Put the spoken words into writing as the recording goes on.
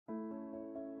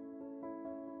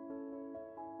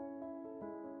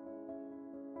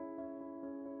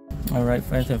All right,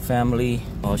 friends and family,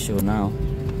 I'll show now.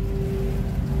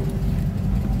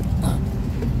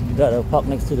 Got a park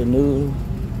next to the new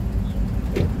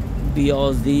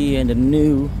BRZ and the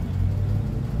new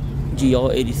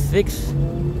GR86.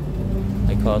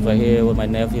 My car's right here with my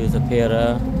nephew,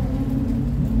 Zapera.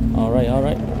 All right,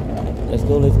 let's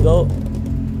go.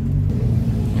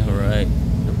 All right,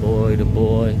 the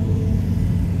boy.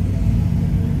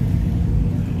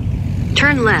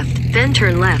 Turn left, then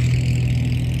turn left.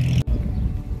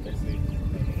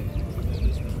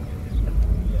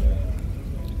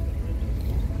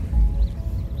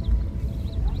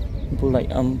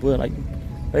 We're like,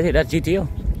 right here, that's GTO.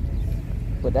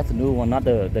 But that's a new one, not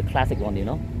the classic one, you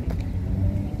know?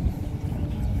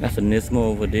 That's a Nismo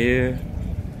over there.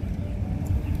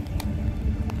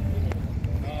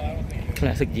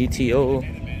 Classic GTO.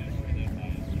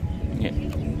 Yeah.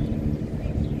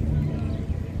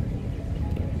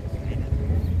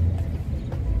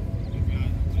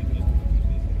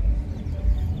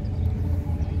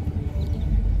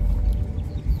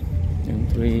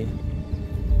 M3.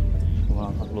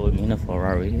 Wow, Lord, in a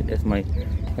Ferrari. That's my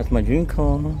dream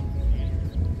car.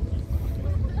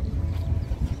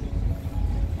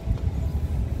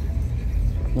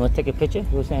 You want to take a picture?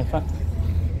 We'll stand in front.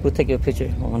 We'll take a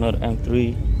picture on another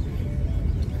M3.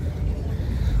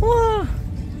 Wow.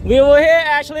 We over here,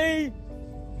 Ashley.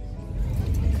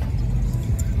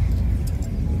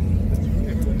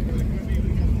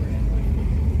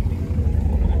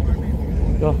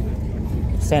 Go.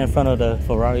 Stand in front of the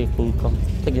Ferrari food car.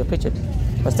 Take your picture.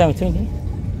 Let's stand between you.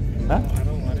 Huh? I don't want to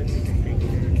take a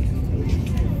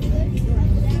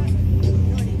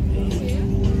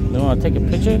picture. You don't want to take a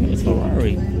picture? It's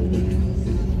Ferrari.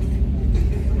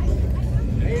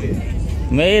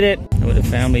 Made it with the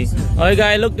family. All right,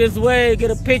 guys, look this way.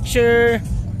 Get a picture.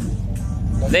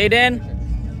 Zayden.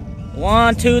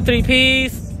 1, 2, 3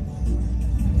 piece.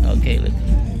 Okay, look.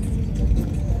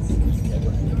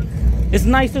 It's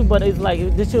nice too, but it's like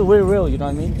this is very real. You know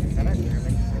what I mean?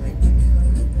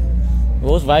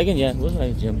 Volkswagen, yeah,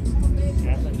 Volkswagen, Jim.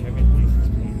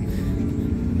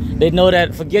 They know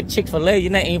that. Forget Chick-fil-A.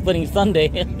 You're not ain't putting Sunday.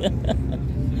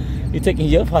 You're taking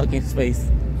your parking space.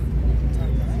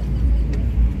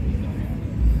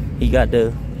 He got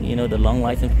the, you know, the long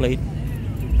license plate.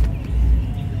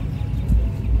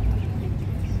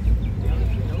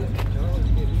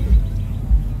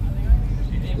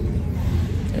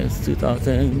 It's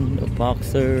 2000, a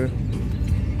Boxer.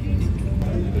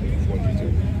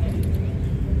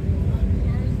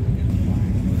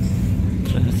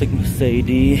 Classic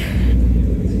Mercedes.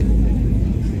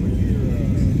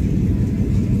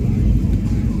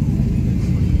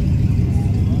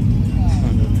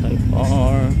 Honda Type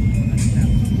R.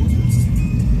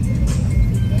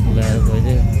 Last right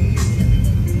there.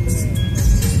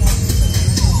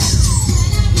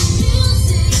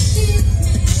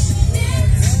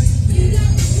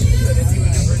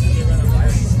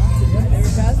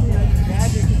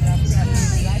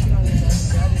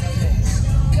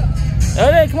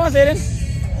 Hey, come on, Zayden.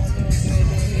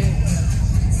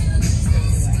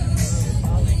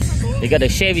 They got the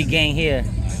Chevy gang here.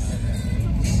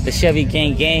 The Chevy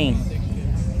gang.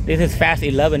 This is Fast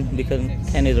 11 because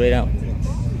 10 is right out.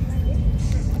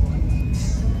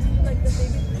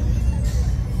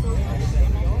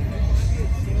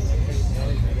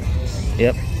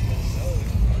 Yep.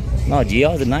 No,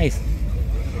 GRs are nice.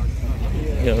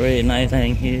 They're really nice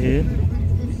thing here.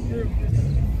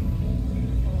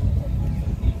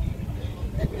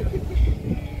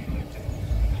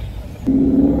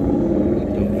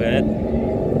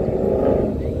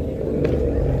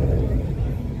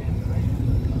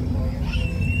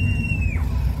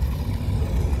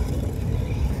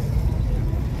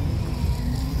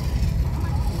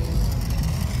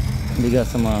 We got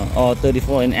some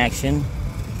R34 in action.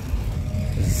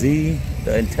 Z,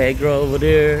 the Integra over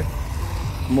there.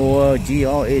 More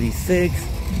GR86.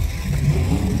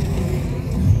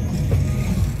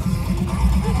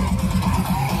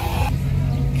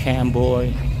 Cam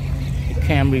boy, the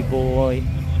Camry boy,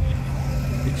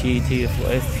 the GT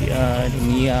for STI, the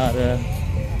Miata,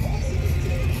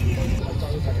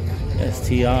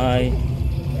 STI.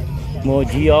 More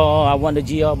GR. I want the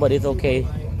GR, but it's okay.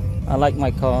 I like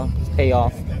my car. It's pay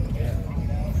off.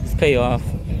 It's pay off.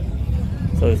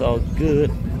 So it's all good.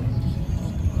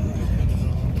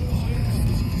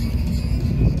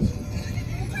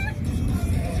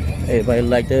 Everybody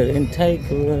like the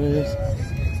Integras.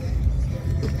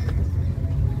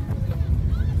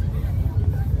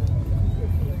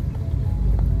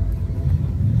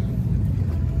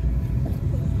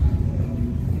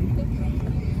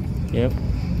 Yep.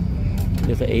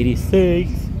 There's an 86.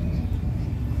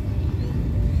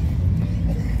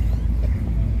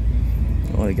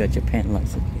 you got Japan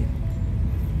license here.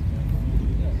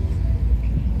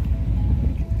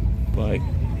 Bike.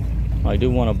 I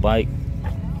do want a bike.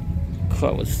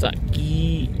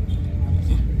 Kawasaki.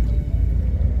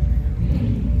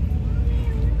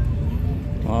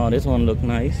 Oh, this one look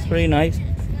nice. Pretty nice.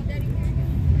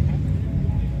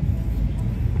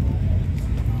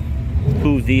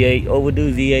 Ooh, Z8.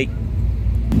 Overdue Z8.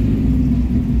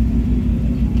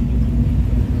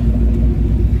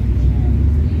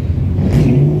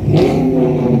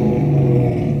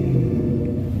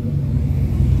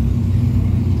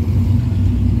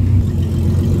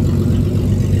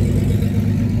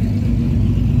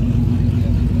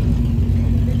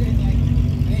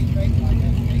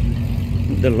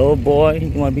 The low boy, you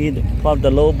want to be part of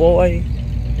the low boy?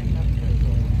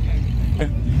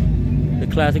 The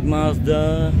classic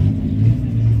Mazda.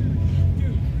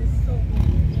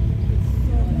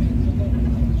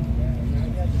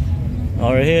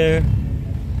 Over here,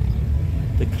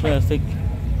 the classic.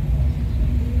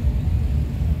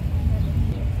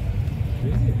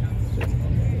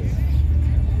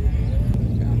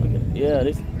 Yeah,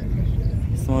 this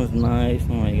one's nice.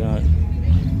 Oh my god,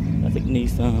 classic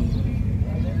Nissan.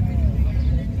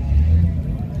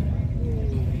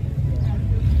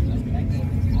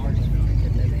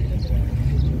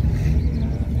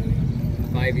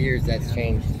 5 years, that's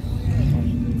changed.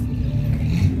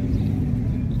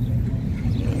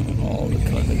 Oh, the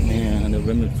classic, man. The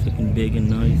rim is freaking big and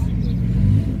nice.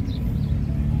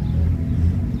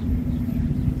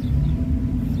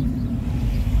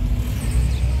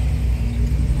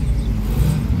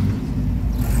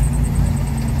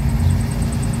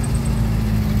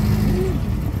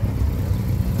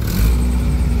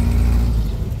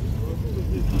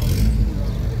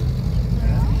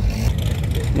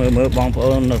 Mơ bong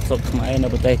ôn nó sụp máy nó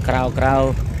bật crowd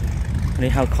crowd. They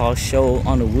have called show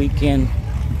on the weekend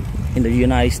in the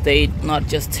United States, not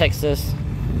just Texas.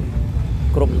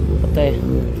 So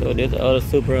there's the other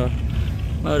Supra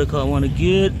motor car I want to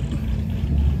get.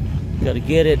 You gotta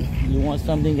get it. You want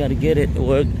something, you gotta get it.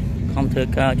 Work. Come to a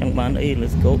car, chẳng bán ấy.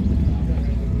 Let's go.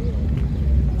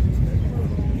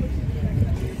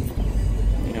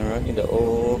 Alright, the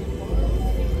old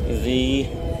Z.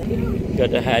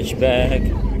 Got the hatchback.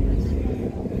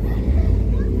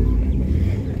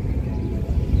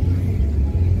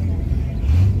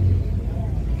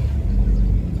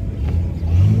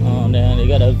 Oh man, they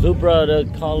got a Supra, the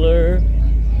color.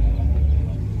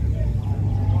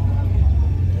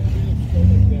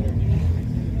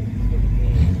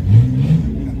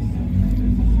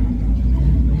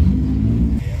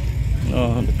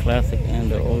 Oh, the classic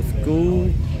and the old school.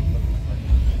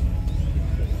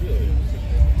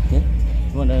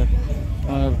 You wanna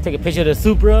take a picture of the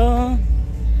Supra?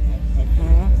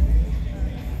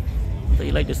 So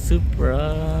you like the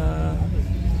Supra?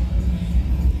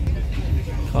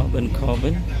 Carbon.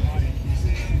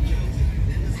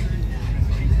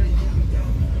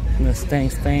 Mustang.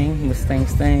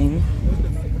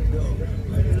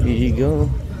 Here you go.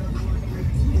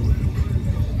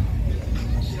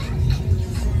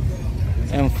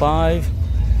 M5.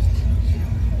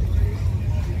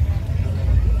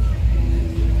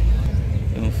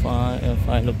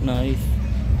 M5 look nice.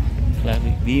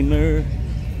 Classic Beamer,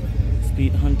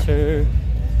 Speed Hunter.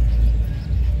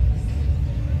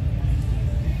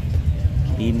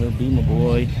 Beamer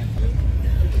boy.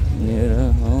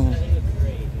 Yeah, oh.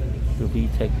 The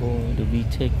VTEC boy, the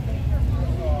VTEC.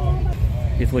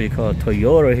 This is what you call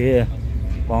Toyota here.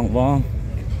 Bong.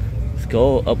 Let's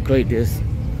go upgrade this.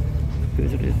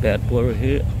 Here's this bad boy right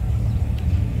here.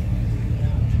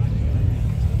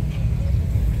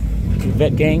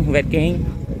 Vet gang.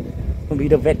 Gonna be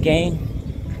the vet gang.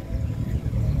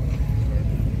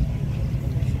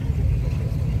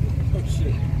 Oh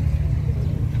shit.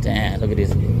 Damn, look at this.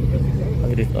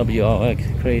 Look at this WRX,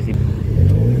 crazy.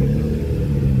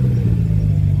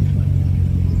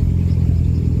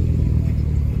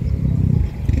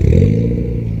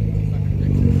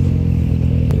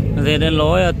 Rồi đến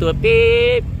lối tua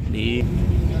bíp đi.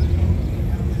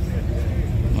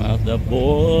 The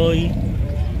boy.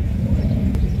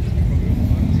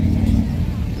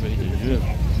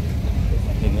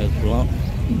 Big ass blunt.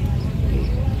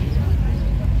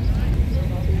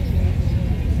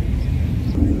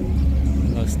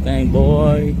 Mustang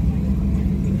boy.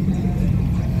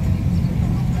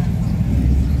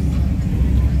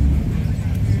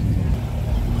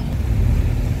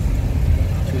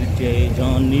 J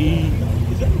Johnny.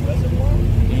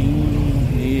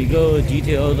 There you go,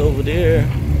 details over there.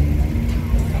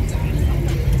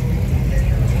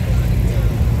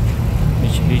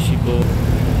 Mitsubishi boy.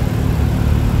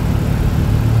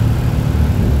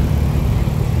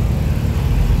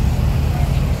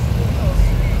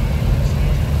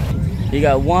 You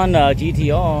got one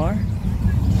GTR.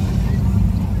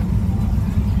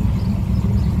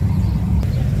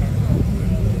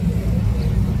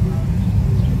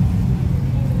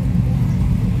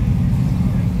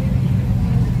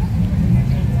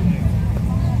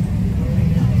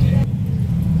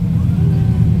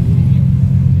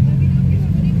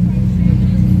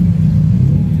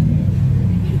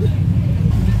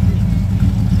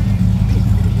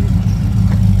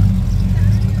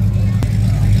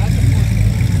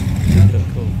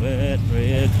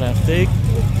 Red plastic.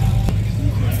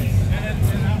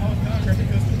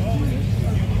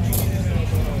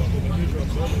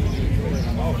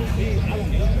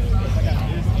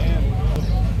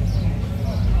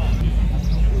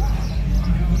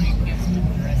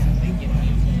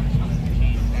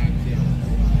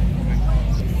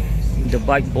 The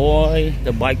bike boy,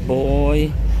 the bike boy.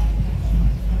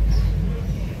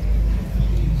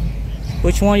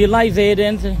 Which one you like,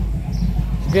 Zayden?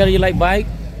 Girl, you like bike?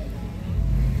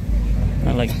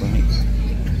 I like bike.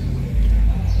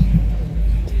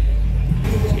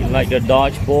 You like the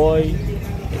Dodge boy?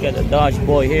 You got the Dodge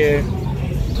boy here.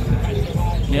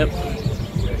 Yep.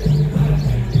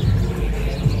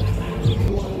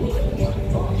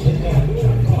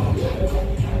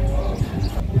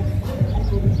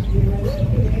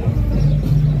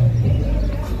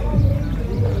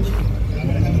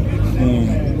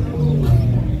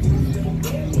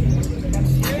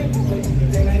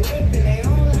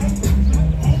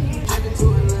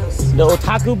 The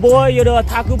otaku boy, you're the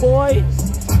otaku boy?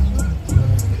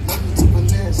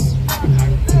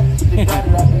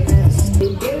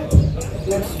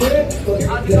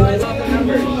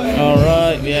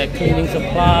 Alright, we had cleaning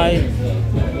supply.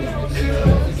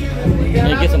 Let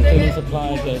me get some cleaning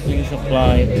supplies, guys. Cleaning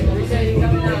supply.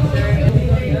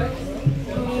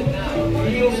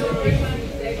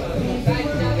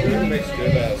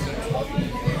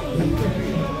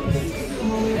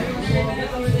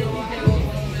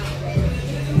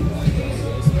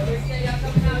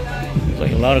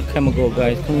 Like a lot of chemical,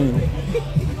 guys. Come on.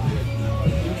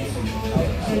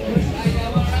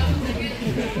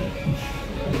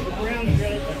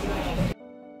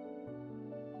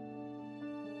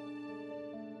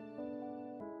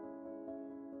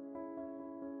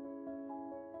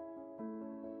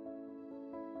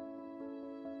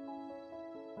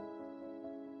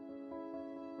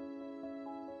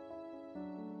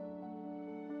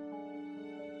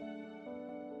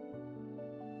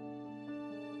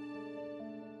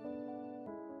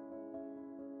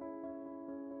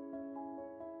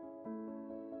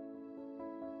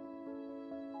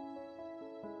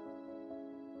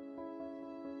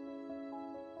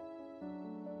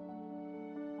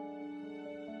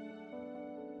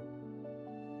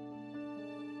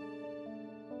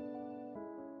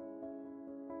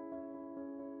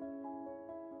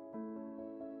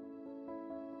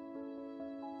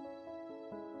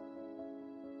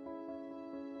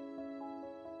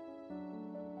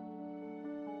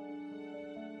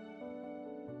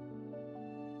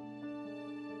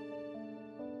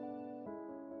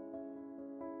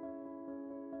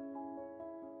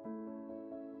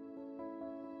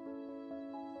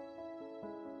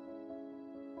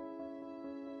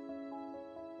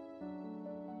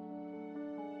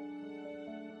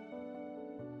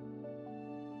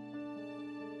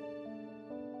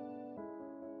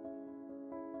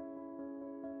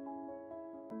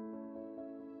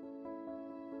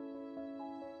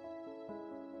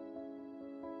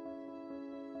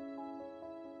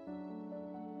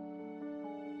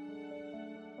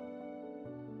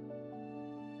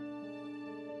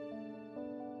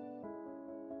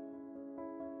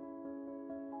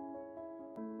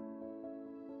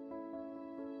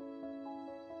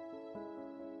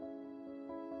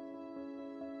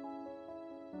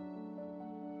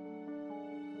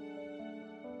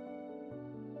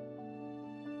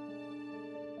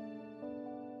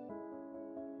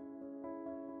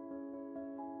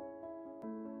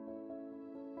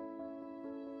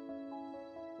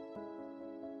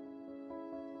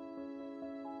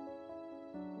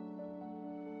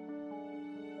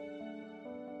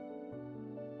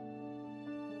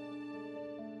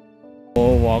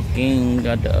 Walking,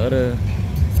 got the other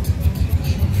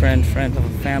friend of a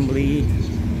family.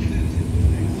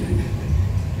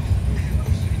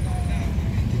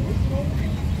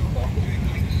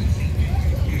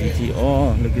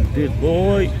 Oh, look at this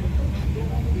boy.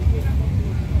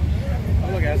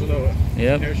 Oh, look, it has a little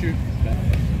parachute.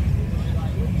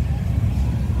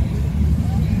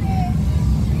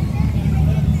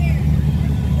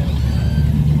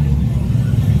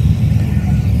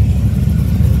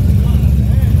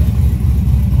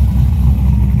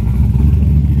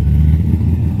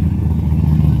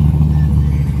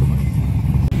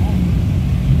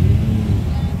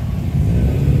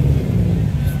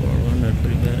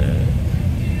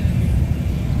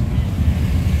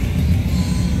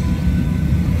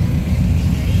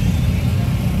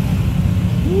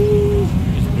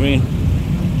 green.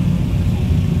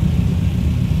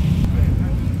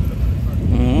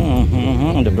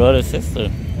 The brother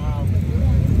sister.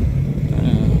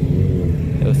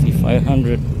 LC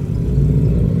 500.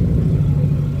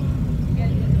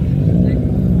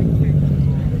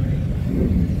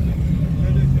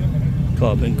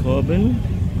 Carbon.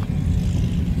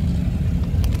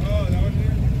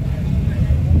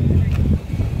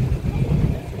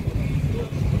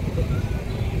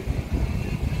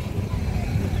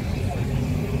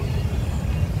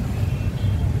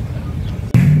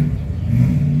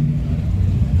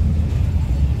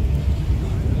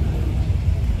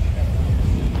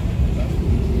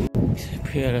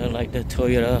 Here I like the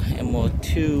Toyota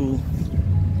MO2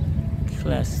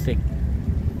 Classic.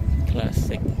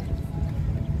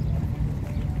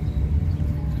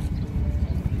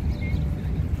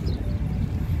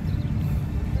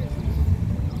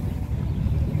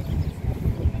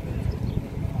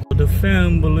 The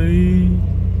family.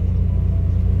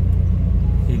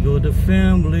 Here go the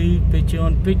family. Picture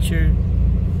on picture.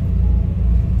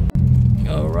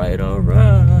 All right.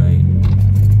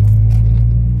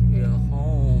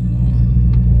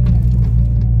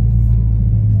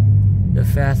 The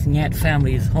Fastnat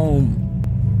family is home.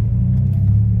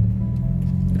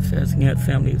 The Fastnat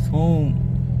family is home.